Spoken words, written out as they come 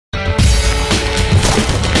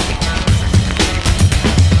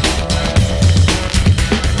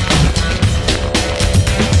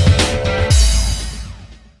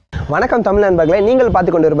வணக்கம் தமிழ் நண்பர்களே, நீங்கள்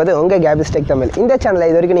பார்த்து கொண்டு இருப்பது உங்கள் கேபிஸ்டெக் தமிழ். இந்த சேனலை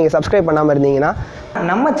இது வரைக்கும் நீங்கள் சப்ஸ்கிரைப் பண்ணாமல் இருந்தீங்கன்னா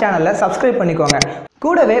நம்ம சேனலை சப்ஸ்கிரைப் பண்ணிக்கோங்க.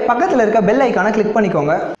 கூடவே பக்கத்தில் இருக்க பெல் ஐக்கானை கிளிக்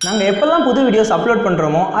பண்ணிக்கோங்க. நாங்கள் எப்போல்லாம் புது வீடியோஸ் அப்லோட்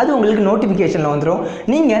பண்ணுறோமோ அது உங்களுக்கு நோட்டிஃபிகேஷனில் வந்துடும்.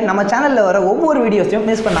 நீங்கள் நம்ம சேனலில் வர ஒவ்வொரு வீடியோஸையும்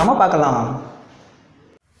மிஸ் பண்ணாமல் பார்க்கலாம்.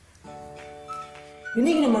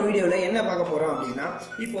 இன்னைக்கு நம்ம வீடியோவில் என்ன பார்க்க போகிறோம் அப்படின்னா,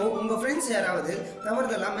 இப்போ உங்கள் ஃப்ரெண்ட்ஸ் யாராவது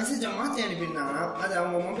தவறுதெல்லாம் மெசேஜை மாற்றி அனுப்பியிருந்தாங்கன்னா அது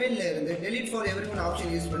அவங்க மொபைலில் இருந்து delete for every one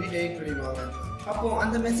option use பண்ணி டெலிட் பண்ணிடுவாங்க. அப்போது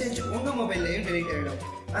அந்த மெசேஜ் உங்கள் மொபைல்லையும் டெலிட் ஆகிடும்.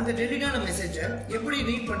 அந்த டெலிட்டான மெசேஜை எப்படி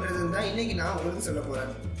ரீட் பண்ணுறதுன்னு தான் இன்றைக்கி நான் உங்களுக்கு சொல்ல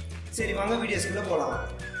போகிறேன். சரி, வாங்க வீடியோஸ்குள்ளே போகலாம்.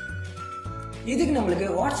 இதுக்கு நம்மளுக்கு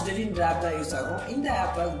வாட்ஸ்delete ஆப் தான் யூஸ் ஆகும். இந்த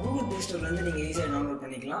ஆப்பை கூகுள் ப்ளே ஸ்டோர்லேருந்து நீங்கள் ஈஸியாக டவுன்லோட்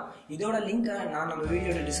பண்ணிக்கலாம். இதோட லிங்க்கை நான் நம்ம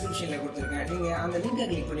வீடியோட டிஸ்கிரிப்ஷனில் கொடுத்துருக்கேன். நீங்கள் அந்த லிங்கை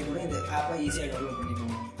கிளிக் பண்ணி கூட இந்த ஆப்பை ஈஸியாக டவுன்லோட்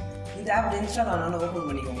பண்ணிக்கோங்க. இந்த ஆப் இன்ஸ்டால் ஆனோன்னு ஓப்பன்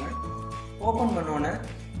பண்ணிக்கோங்க. ஓப்பன் பண்ணோன்னே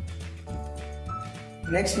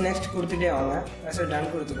நெக்ஸ்ட் கொடுத்துட்டே வாங்க. ஃபஸ்ட்டு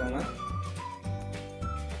டன் கொடுத்துக்கோங்க.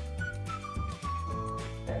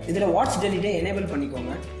 இதில் வாட்ஸ்delete எனேபிள்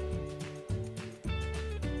பண்ணிக்கோங்க.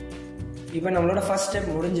 இப்போ நம்மளோட ஃபர்ஸ்ட் ஸ்டெப்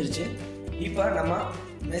முடிஞ்சிருச்சு. இப்போ நம்ம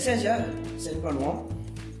மெசேஜை சென்ட் பண்ணுவோம்.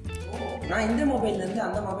 நான் இந்த மொபைல்லேருந்து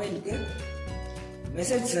அந்த மொபைலுக்கு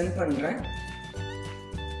மெசேஜ் சென்ட் பண்ணுறேன்.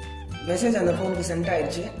 மெசேஜ் அந்த ஃபோனுக்கு சென்ட்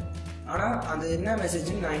ஆயிடுச்சு. ஆனால் அது என்ன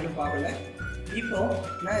மெசேஜ்னு நான் இன்னும் பார்க்கல. இப்போ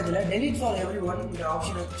நான் இதில் டெலிட் ஃபார் எவ்ரி ஒன்ன்ற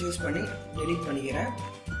ஆப்ஷனை சூஸ் பண்ணி டெலிட் பண்ணிக்கிறேன்.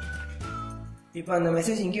 இப்போ அந்த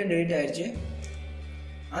மெசேஜ் இங்கேயும் டெலிட் ஆயிடுச்சு.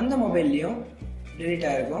 அந்த மொபைல்லையும் டெலிட்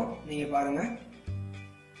ஆகிருக்கும். நீங்கள் பாருங்கள்,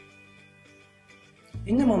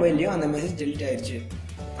 இந்த மொபைல்லையும் அந்த மெசேஜ் டெலிட் ஆயிடுச்சு.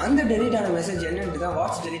 அந்த டெலிட் ஆன மெசேஜ் என்னன்னு தான்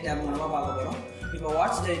வாட்ஸ்delete ஆப் மூலமாக பார்க்க போகிறோம். இப்போ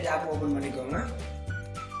வாட்ஸ்delete ஆப் ஓப்பன் பண்ணிக்கோங்க.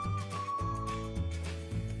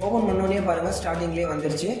 ஓப்பன் பண்ணோடனே பாருங்கள், ஸ்டார்டிங்லேயே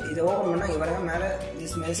வந்துருச்சு. இதை ஓப்பன் பண்ணால் இவங்க மேலே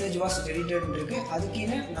திஸ் மெசேஜ் வாஸ் டெலிட்டட் இருக்கு. அது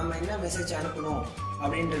கீழே நம்ம என்ன மெசேஜ் அனுப்பணும்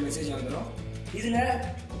அப்படின்ற மெசேஜ் வந்துடும். இதில்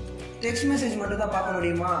டெக்ஸ்ட் மெசேஜ் மட்டும் தான் பார்க்க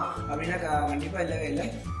முடியுமா அப்படின்னா கண்டிப்பாக இல்லவே இல்லை.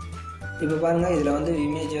 இப்போ பாருங்கள், இதில் வந்து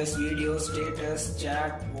images, videos, status,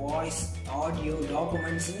 chat, voice, audio,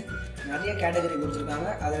 documents நிறைய கேட்டகரி கொடுத்துருக்காங்க.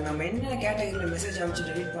 அதில் நம்ம என்ன கேட்டகரியில் மெசேஜ் அனுப்பிச்சு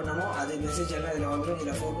டெலிட் பண்ணணுமோ அது மெசேஜ் எல்லாம் இதில் வந்துடும்.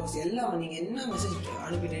 இதில் ஃபோட்டோஸ் எல்லாம் நீங்கள் என்ன மெசேஜ்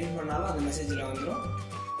அனுப்பி டெலிட் பண்ணாலும் அந்த மெசேஜில் வந்துடும்.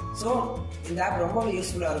 ஸோ இந்த ஆப் ரொம்ப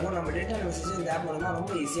யூஸ்ஃபுல்லாக இருக்கும். நம்ம டேட்டான மெசேஜ் இந்த ஆப் மூலமாக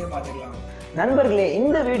ரொம்ப ஈஸியாக பார்த்துக்கலாம். நண்பர்களே,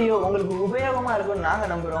 இந்த வீடியோ உங்களுக்கு உபயோகமாக இருக்கும்னு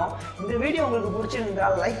நாங்கள் நம்புகிறோம். இந்த வீடியோ உங்களுக்கு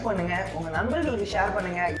பிடிச்சிருந்தால் லைக் பண்ணுங்கள், உங்கள் நண்பர்களுக்கு ஷேர்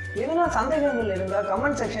பண்ணுங்கள். எதுனா சந்தேகங்கள் இருந்தால்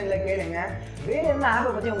கமெண்ட் செக்ஷனில் கேளுங்க. வேறு என்ன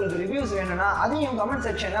ஆப்பை பற்றி உங்களுக்கு ரிவ்யூஸ் வேணும்னா அதையும் கமெண்ட்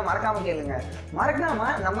செக்ஷனில் மறக்காமல் கேளுங்க.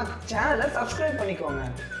 மறக்காமல் நம்ம சேனலை சப்ஸ்கிரைப் பண்ணிக்கோங்க.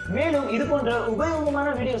 மேலும் இது போன்ற உபயோகமான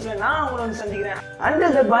வீடியோஸில் நான் உங்களை வந்து சந்திக்கிறேன்.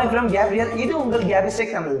 Until that, bye from Gabriel. இது உங்கள்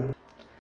கேபிஸ்டெக் தமிழ்.